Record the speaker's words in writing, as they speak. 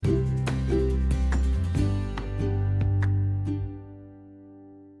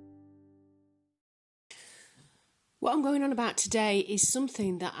I'm going on about today is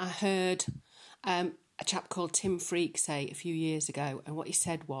something that I heard a chap called Tim Freak say a few years ago. And what he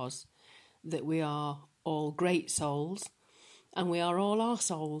said was that we are all great souls and we are all our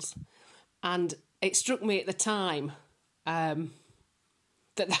souls. And it struck me at the time that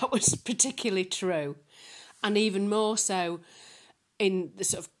was particularly true. And even more so in the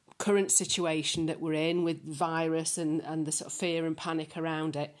sort of current situation that we're in with virus and the sort of fear and panic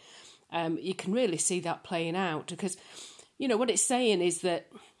around it. You can really see that playing out because, you know, what it's saying is that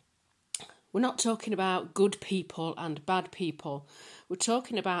we're not talking about good people and bad people. We're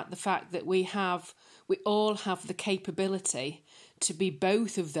talking about the fact that we all have the capability to be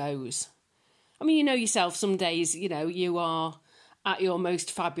both of those. I mean, you know yourself, some days, you know, you are at your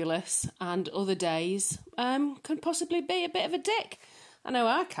most fabulous and other days can possibly be a bit of a dick. I know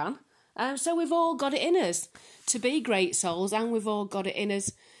I can. So we've all got it in us to be great souls and we've all got it in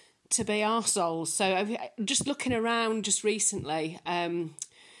us to be our souls. So just looking around just recently,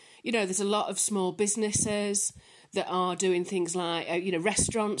 you know, there's a lot of small businesses that are doing things like, you know,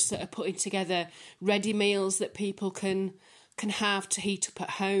 restaurants that are putting together ready meals that people can have to heat up at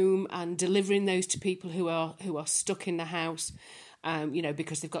home and delivering those to people who are stuck in the house, you know,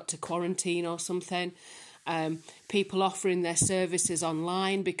 because they've got to quarantine or something. People offering their services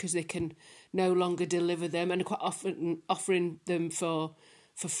online because they can no longer deliver them and quite often offering them for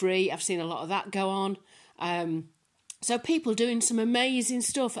free. I've seen a lot of that go on. So people doing some amazing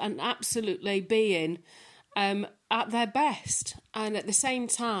stuff and absolutely being at their best. And at the same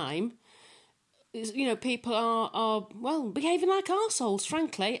time, you know, people are behaving like arseholes,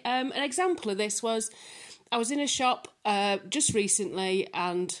 frankly. An example of this was I was in a shop just recently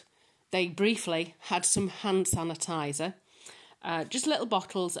and they briefly had some hand sanitizer. Just little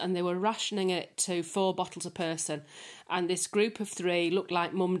bottles, and they were rationing it to 4 bottles a person. And this group of 3 looked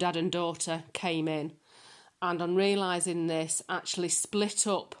like mum, dad and daughter came in. And on realising this, actually split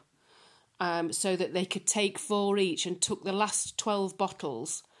up so that they could take 4 each and took the last 12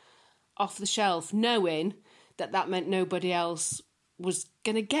 bottles off the shelf, knowing that meant nobody else was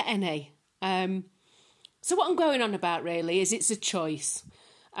going to get any. So what I'm going on about really is it's a choice.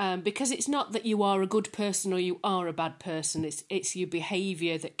 Because it's not that you are a good person or you are a bad person, it's your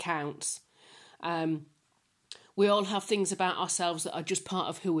behaviour that counts. We all have things about ourselves that are just part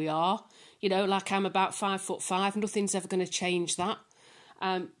of who we are. You know, like I'm about 5'5", nothing's ever going to change that.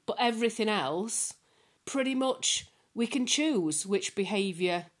 But everything else, pretty much we can choose which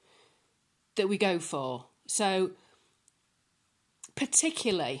behaviour that we go for. So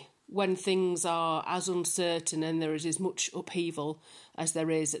particularly when things are as uncertain and there is as much upheaval as there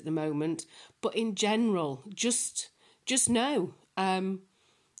is at the moment. But in general, just know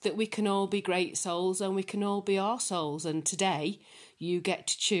that we can all be great souls and we can all be our souls. And today you get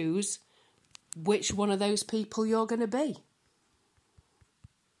to choose which one of those people you're going to be.